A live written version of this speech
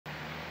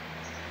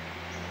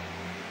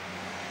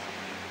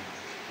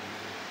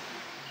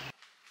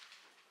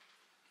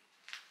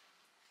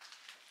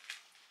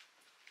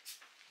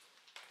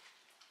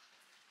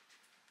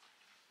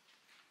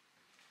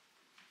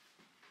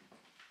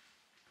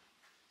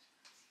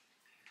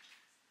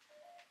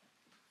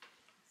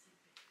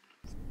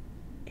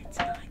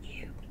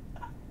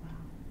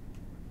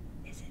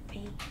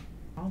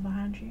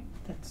behind you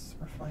that's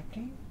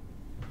reflecting?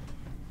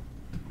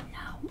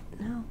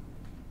 No.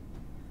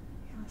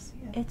 Yeah, I see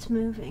it. It's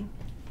moving.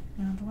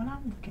 No, the one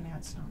I'm looking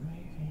at's not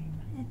moving.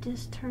 It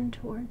just turned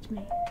towards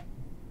me.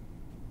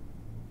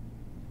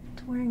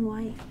 It's wearing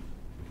white.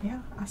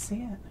 Yeah, I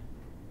see it.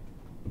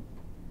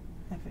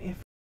 If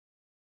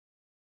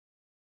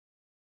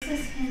This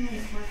is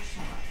Henry's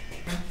workshop.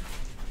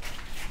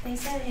 They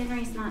said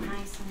Henry's not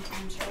nice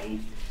sometimes, right?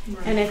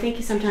 And I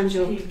think sometimes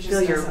you'll He just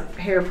feel your doesn't-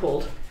 hair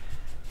pulled.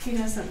 he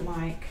doesn't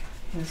like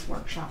his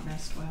workshop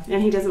messed with.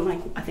 And he doesn't like,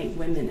 I think,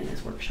 women in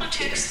his workshop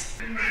either. There's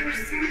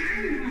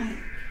something like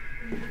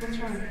What's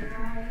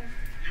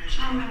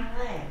wrong? on my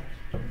leg.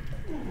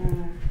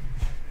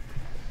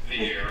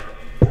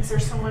 Is there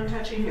someone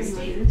touching his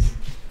teeth?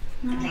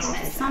 No,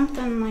 it's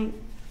something like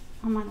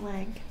on my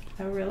leg.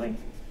 Oh, really?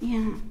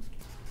 Yeah.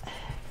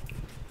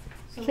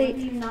 So what have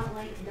you not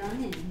like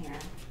done in here?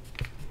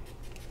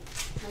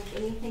 Like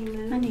anything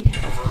moved? I need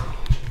help.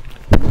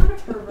 I'm not a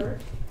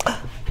pervert.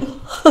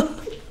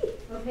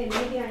 Okay,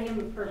 maybe I am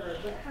a pervert,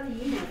 but how do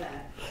you know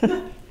that?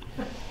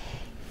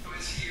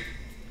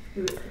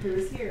 Who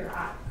is here?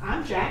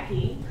 I'm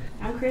Jackie.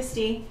 I'm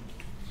Christy.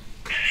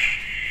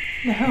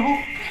 No.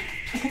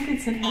 I think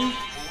it said, did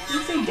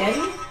you say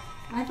Debbie?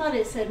 I thought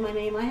it said my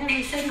name. I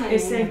haven't said my It name.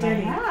 said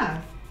Debbie.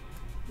 Yeah.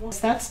 Well,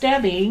 that's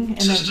Debbie. And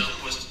then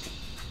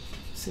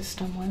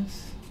System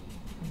was.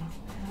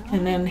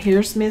 And then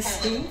here's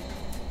Misty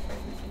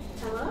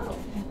Hello.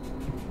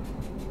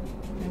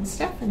 and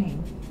Stephanie.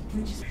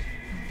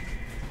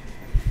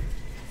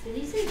 Did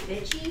he say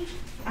bitchy?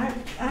 I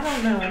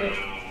don't know.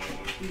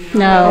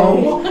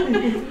 No.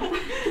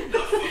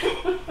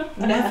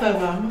 Enough of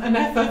them.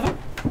 Enough of them.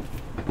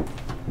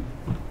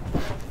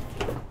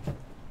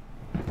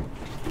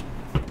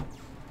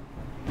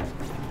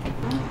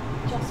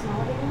 Just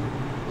small again?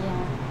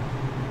 Yeah.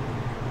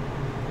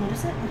 What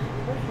is it?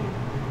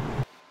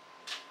 Perfume.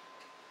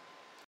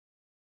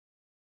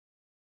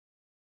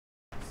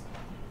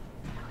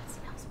 It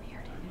smells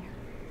weird in here.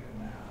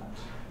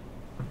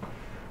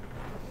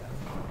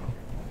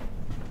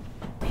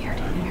 Weird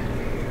in here.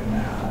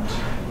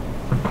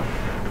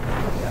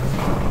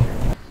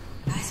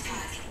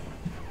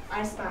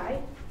 I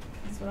spy.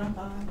 That's what I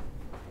thought.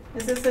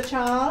 Is this a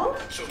child?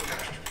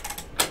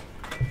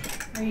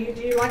 Do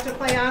you like to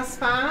play I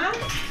Spy?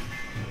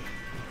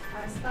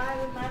 I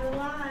spy with my little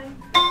eye.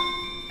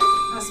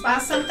 I spy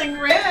something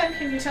red.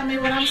 Can you tell me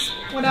what I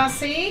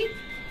see?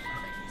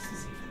 This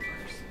is even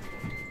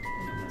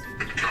worse.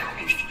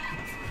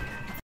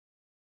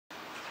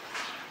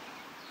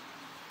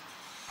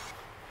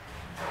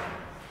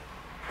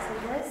 So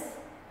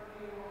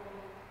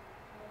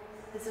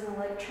this is an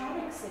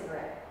electronic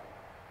cigarette.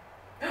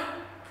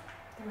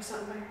 There was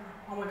something there.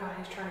 Oh my God,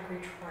 he's trying to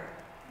reach for it.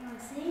 You want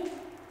to see?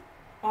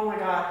 Oh my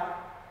God.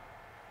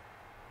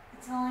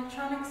 It's an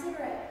electronic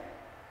cigarette.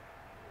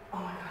 Oh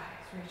my God,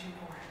 he's reaching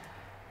for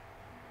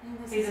it. And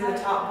this He's is in how the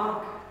top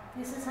bunk.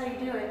 This is how you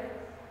do it.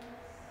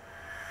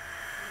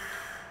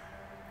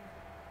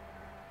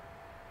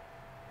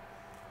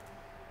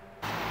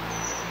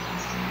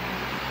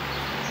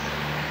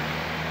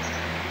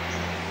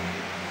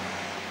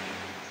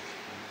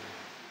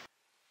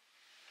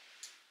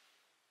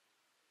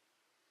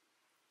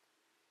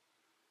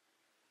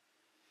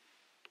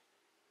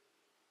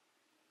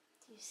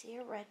 Do you see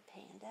a red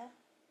panda?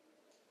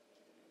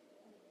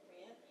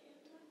 Red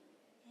panda?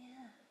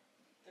 Yeah.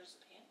 There's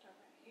a panda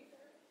right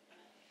here.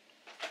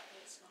 But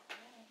it's not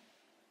red.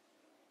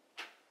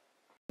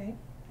 Okay,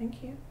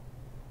 thank you.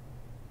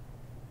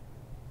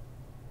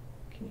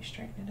 Can you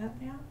straighten it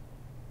up now?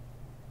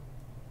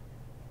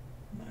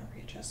 I'm gonna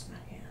readjust my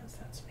hands.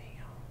 That's me,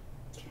 y'all.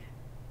 Okay.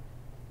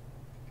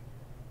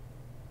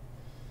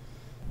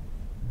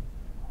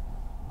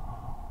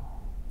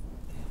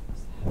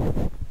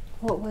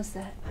 What was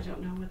that? I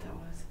don't know what that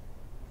was.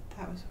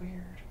 That was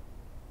weird.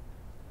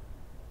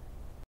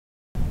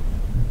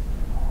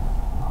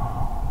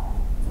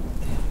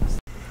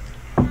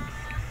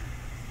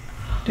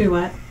 Do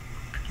what?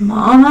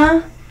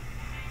 Mama?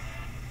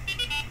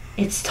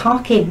 It's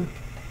talking.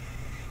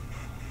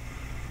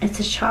 It's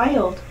a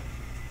child.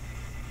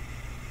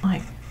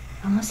 Like,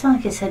 Almost sounded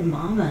like it said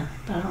mama,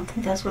 but I don't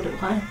think that's what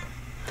it was.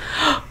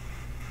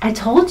 I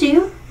told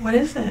you. what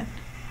is it?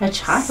 A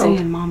child.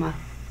 Saying mama.